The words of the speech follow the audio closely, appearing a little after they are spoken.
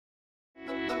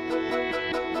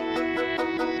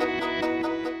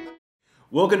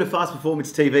Welcome to Fast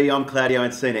Performance TV. I'm Claudio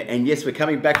Encina, and yes, we're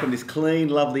coming back from this clean,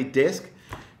 lovely desk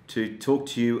to talk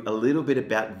to you a little bit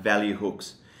about value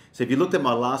hooks. So if you looked at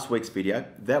my last week's video,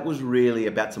 that was really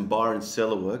about some buyer and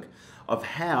seller work of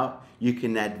how you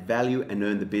can add value and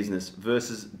earn the business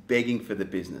versus begging for the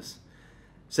business.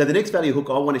 So the next value hook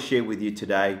I want to share with you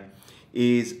today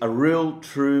is a real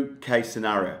true case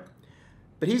scenario.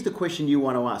 But here's the question you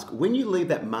want to ask. When you leave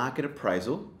that market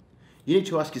appraisal, you need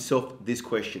to ask yourself this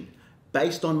question.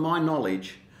 Based on my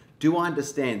knowledge, do I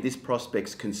understand this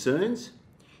prospect's concerns,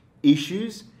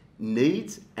 issues,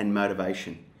 needs, and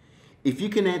motivation? If you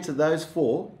can answer those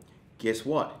four, guess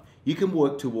what? You can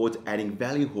work towards adding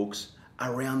value hooks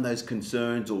around those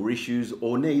concerns or issues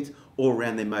or needs or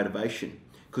around their motivation,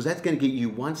 because that's going to get you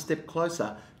one step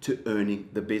closer to earning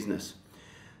the business.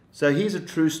 So here's a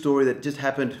true story that just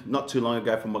happened not too long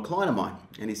ago from a client of mine.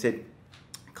 And he said,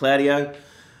 Claudio,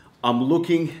 I'm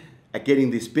looking at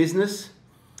getting this business.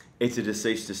 It's a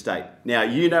deceased estate. Now,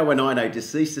 you know and I know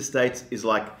deceased estates is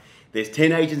like there's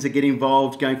 10 agents that get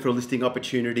involved going for a listing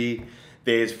opportunity.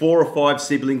 There's 4 or 5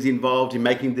 siblings involved in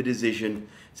making the decision.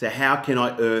 So how can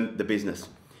I earn the business?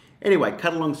 Anyway,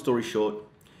 cut a long story short,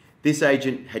 this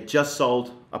agent had just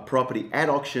sold a property at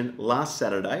auction last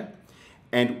Saturday,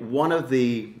 and one of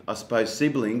the, I suppose,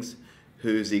 siblings,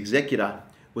 who's the executor,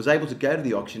 was able to go to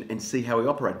the auction and see how we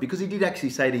operate, because he did actually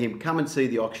say to him, come and see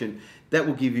the auction. That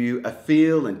will give you a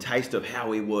feel and taste of how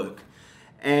we work.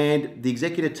 And the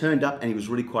executor turned up and he was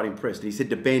really quite impressed. And he said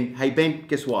to Ben, hey Ben,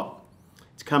 guess what?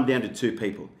 It's come down to 2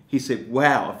 people. He said,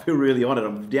 wow, I feel really honored.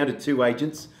 I'm down to 2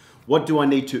 agents. What do I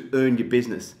need to earn your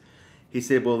business? He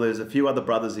said, well, there's a few other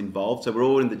brothers involved, so we're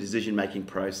all in the decision-making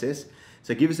process.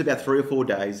 So give us about 3 or 4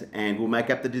 days and we'll make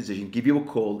up the decision, give you a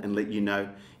call and let you know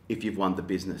if you've won the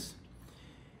business.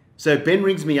 So Ben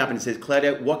rings me up and says,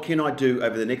 Claudio, what can I do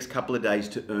over the next couple of days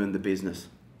to earn the business?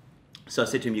 So I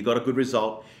said to him, you got a good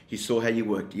result. He saw how you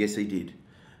worked. Yes, he did.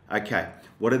 Okay,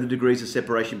 what are the degrees of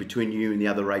separation between you and the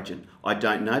other agent? I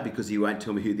don't know, because he won't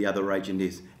tell me who the other agent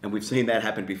is. And we've seen that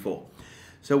happen before.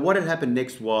 So what had happened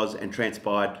next was, and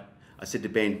transpired, I said to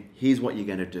Ben, here's what you're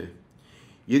going to do.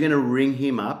 You're going to ring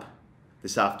him up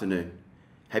this afternoon.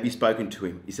 Have you spoken to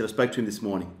him? He said, I spoke to him this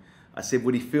morning. I said,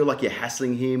 would he feel like you're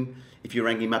hassling him if you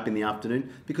rang him up in the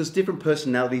afternoon? Because different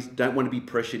personalities don't want to be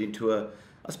pressured into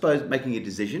I suppose, making a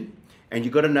decision. And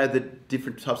you've got to know the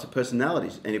different types of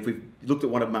personalities. And if we've looked at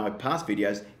one of my past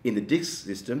videos in the DISC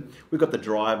system, we've got the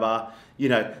driver,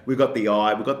 we've got the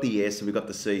I, we've got the S, and we've got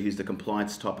the C, who's the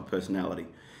compliance type of personality.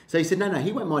 So he said, no,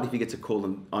 he won't mind if he gets a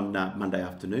call on Monday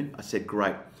afternoon. I said,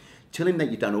 great. Tell him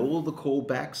that you've done all the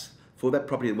callbacks for that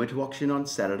property that went to auction on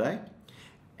Saturday.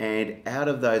 And out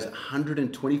of those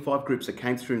 125 groups that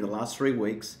came through in the last 3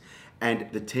 weeks, and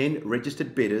the 10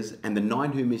 registered bidders and the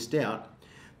 9 who missed out,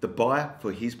 the buyer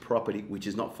for his property, which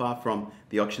is not far from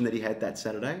the auction that he had that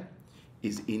Saturday,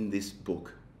 is in this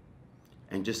book.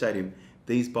 And just say to him,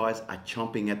 these buyers are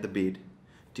chomping at the bid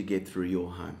to get through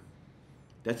your home.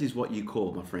 That is what you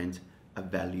call, my friends, a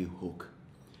value hook.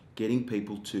 Getting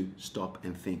people to stop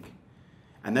and think.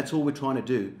 And that's all we're trying to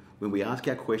do when we ask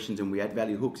our questions and we add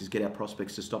value hooks, is get our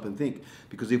prospects to stop and think.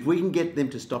 Because if we can get them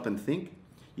to stop and think,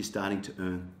 you're starting to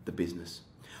earn the business.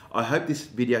 I hope this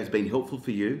video has been helpful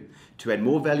for you to add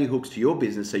more value hooks to your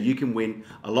business so you can win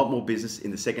a lot more business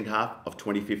in the second half of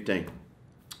 2015.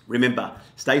 Remember,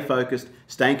 stay focused,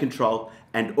 stay in control,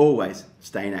 and always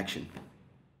stay in action.